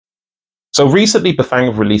So recently, Bafang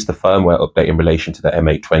have released a firmware update in relation to the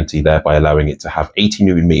M820, thereby allowing it to have 80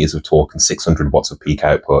 Newton meters of torque and 600 watts of peak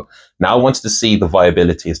output. Now I wanted to see the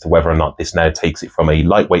viability as to whether or not this now takes it from a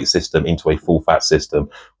lightweight system into a full fat system,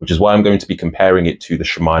 which is why I'm going to be comparing it to the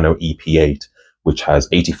Shimano EP8, which has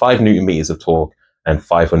 85 Newton meters of torque and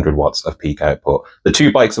 500 watts of peak output. The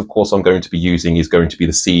two bikes, of course, I'm going to be using is going to be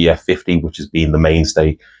the CEF 50, which has been the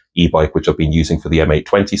mainstay e-bike which I've been using for the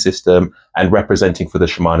M820 system, and representing for the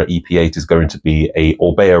Shimano EP8 is going to be a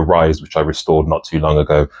Orbea Rise, which I restored not too long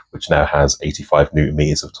ago, which now has 85 Newton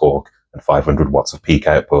meters of torque and 500 watts of peak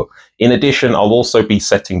output. In addition, I'll also be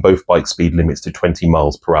setting both bike speed limits to 20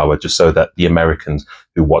 miles per hour, just so that the Americans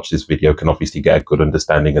who watch this video can obviously get a good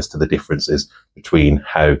understanding as to the differences between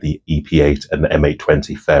how the EP8 and the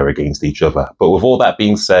M820 fare against each other. But with all that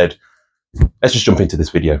being said, let's just jump into this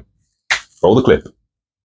video. Roll the clip.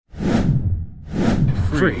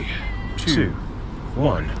 3, 2,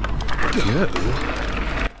 1,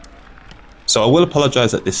 go. So I will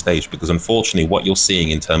apologize at this stage because unfortunately what you're seeing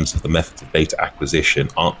in terms of the methods of data acquisition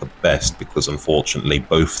aren't the best, because unfortunately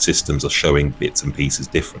both systems are showing bits and pieces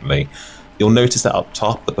differently. You'll notice that up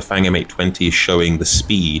top the Bafang M820 is showing the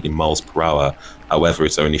speed in miles per hour, however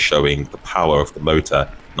it's only showing the power of the motor,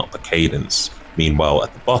 not the cadence. Meanwhile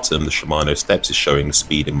at the bottom the Shimano Steps is showing the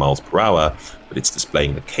speed in miles per hour, but it's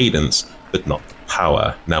displaying the cadence but not the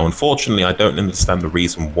power. Now unfortunately I don't understand the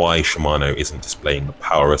reason why Shimano isn't displaying the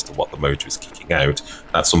power as to what the motor is kicking out.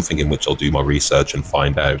 That's something in which I'll do my research and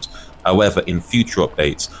find out. However, in future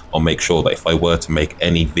updates I'll make sure that if I were to make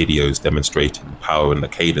any videos demonstrating the power and the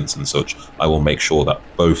cadence and such, I will make sure that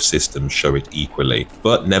both systems show it equally.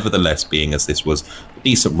 But nevertheless, being as this was a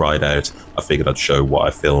decent ride out, I figured I'd show what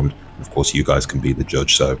I filmed. Of course you guys can be the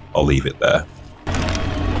judge, so I'll leave it there.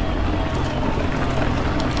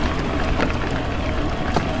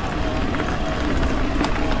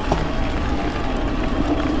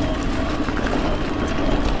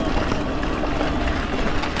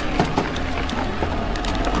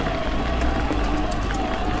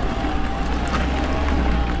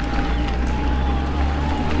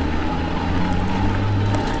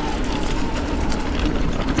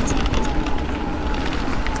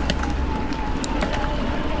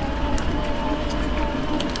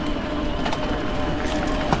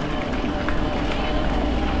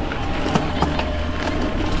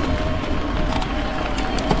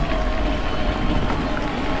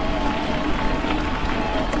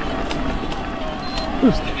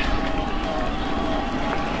 Boost it.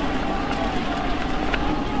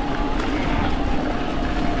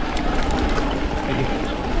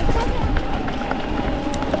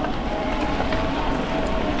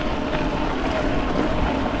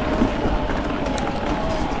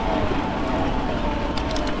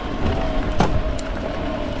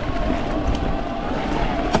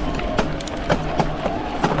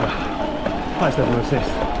 Nice level of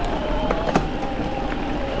assist.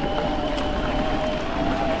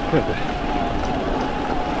 Good.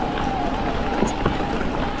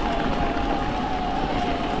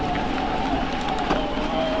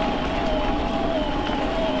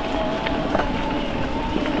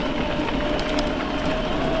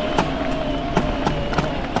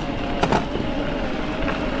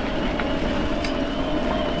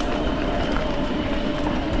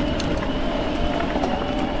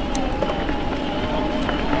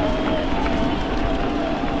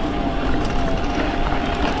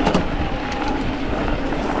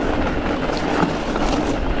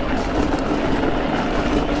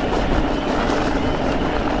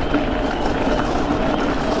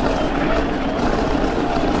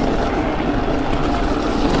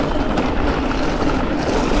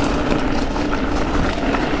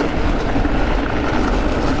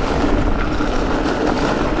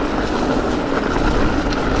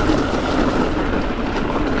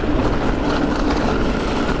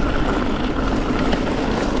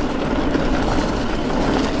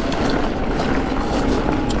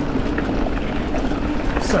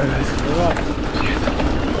 So nice. Right.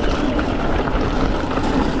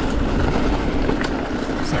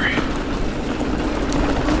 Sorry.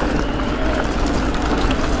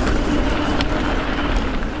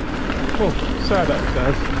 Oh, sorry about that,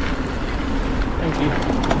 guys. Thank you.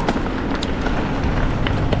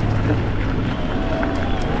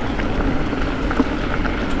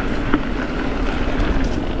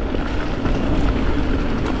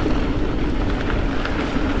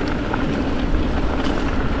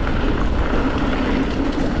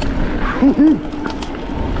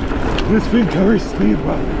 This thing carries speed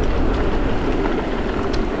well.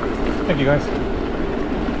 Thank you guys.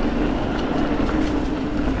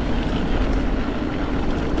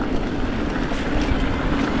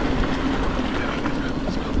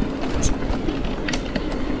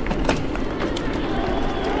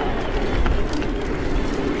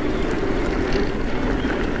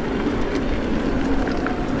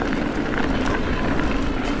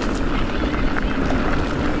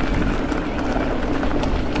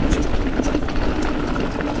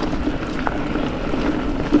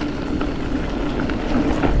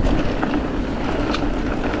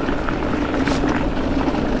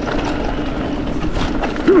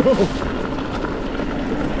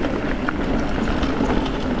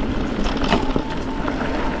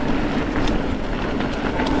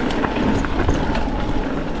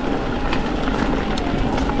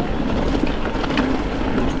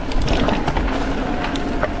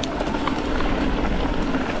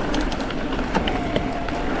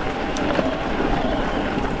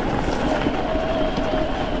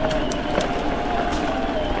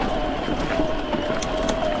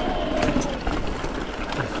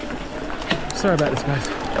 Sorry about this, guys.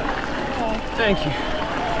 Thank you.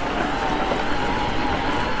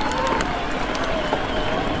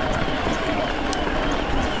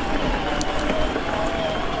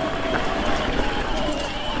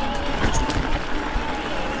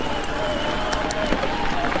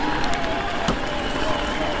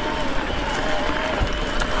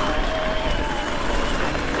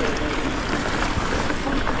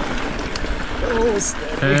 Oh,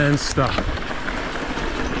 steady. And stop.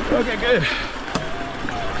 Okay, good.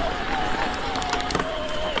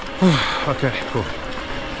 Okay, cool.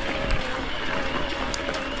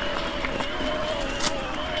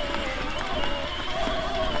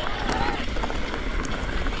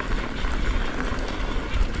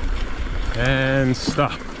 And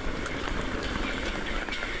stop.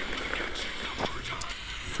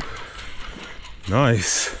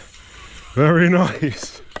 Nice. Very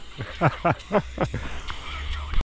nice.